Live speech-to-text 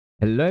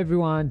Hello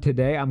everyone,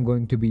 today I'm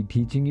going to be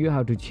teaching you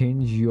how to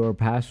change your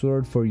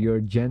password for your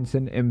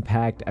Genshin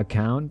Impact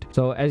account.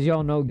 So as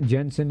y'all know,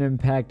 Genshin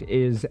Impact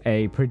is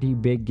a pretty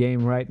big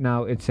game right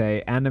now. It's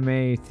a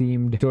anime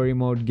themed story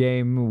mode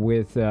game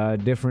with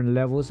different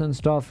levels and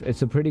stuff.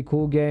 It's a pretty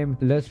cool game.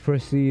 Let's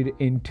proceed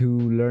into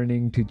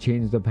learning to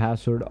change the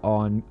password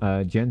on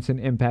Genshin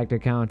Impact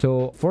account.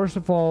 So first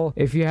of all,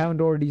 if you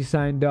haven't already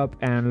signed up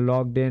and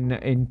logged in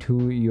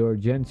into your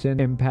Genshin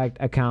Impact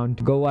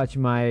account, go watch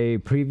my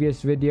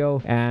previous video.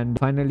 And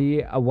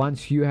finally,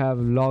 once you have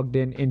logged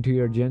in into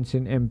your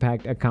Genshin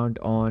Impact account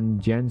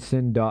on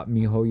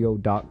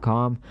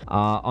genshin.mihoyo.com,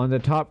 on the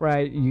top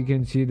right you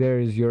can see there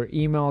is your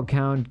email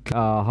account.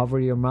 Hover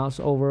your mouse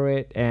over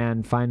it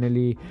and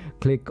finally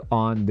click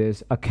on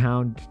this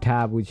account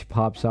tab which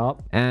pops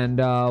up. And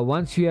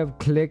once you have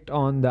clicked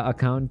on the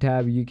account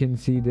tab, you can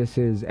see this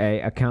is a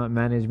account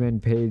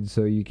management page.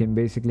 So you can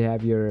basically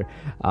have your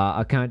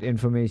account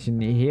information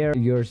here,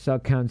 your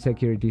account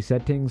security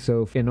settings.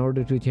 So in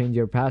order to change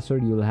your password,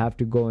 you'll have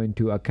to go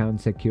into account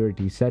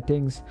security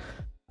settings.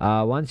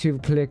 Once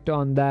you've clicked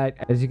on that,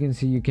 as you can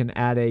see, you can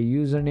add a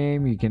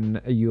username.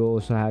 You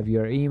also have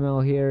your email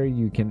here.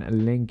 You can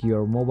link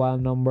your mobile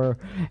number,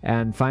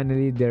 and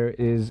finally there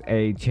is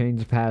a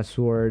change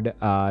password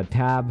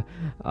tab.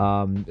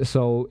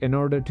 So in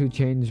order to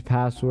change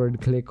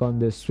password, click on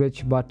this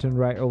switch button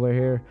right over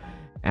here.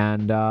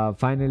 And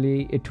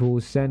finally it will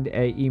send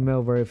a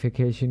email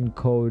verification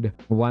code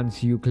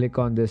once you click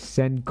on the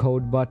send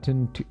code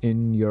button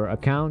in your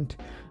account.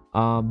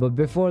 But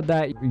before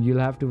that, you'll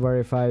have to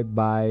verify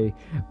by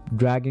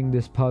dragging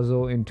this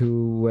puzzle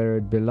into where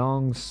it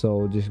belongs.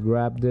 So just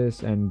grab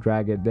this and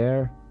drag it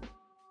there.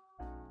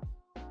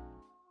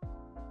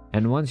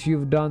 And once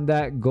you've done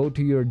that, go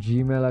to your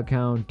Gmail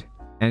account,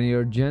 and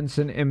your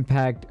Genshin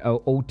Impact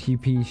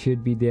OTP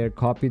should be there.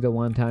 Copy the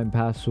one-time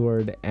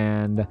password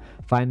and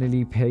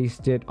finally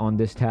paste it on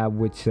this tab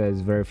which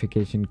says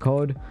verification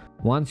code.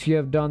 Once you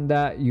have done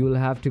that, you will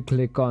have to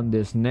click on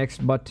this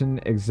next button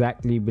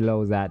exactly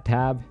below that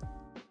tab.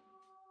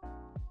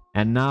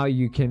 And now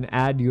you can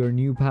add your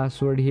new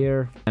password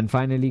here and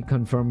finally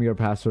confirm your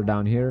password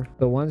down here.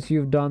 So once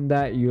you've done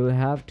that, you'll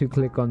have to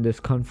click on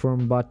this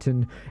confirm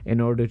button in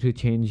order to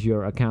change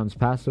your account's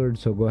password.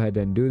 So go ahead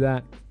and do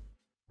that.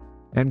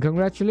 And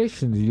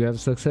congratulations, you have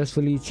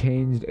successfully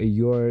changed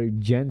your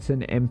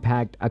Genshin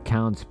Impact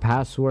account's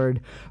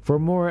password. For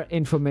more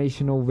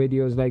informational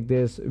videos like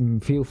this,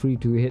 feel free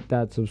to hit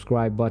that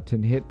subscribe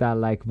button, hit that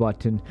like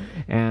button,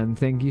 and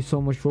thank you so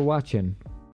much for watching.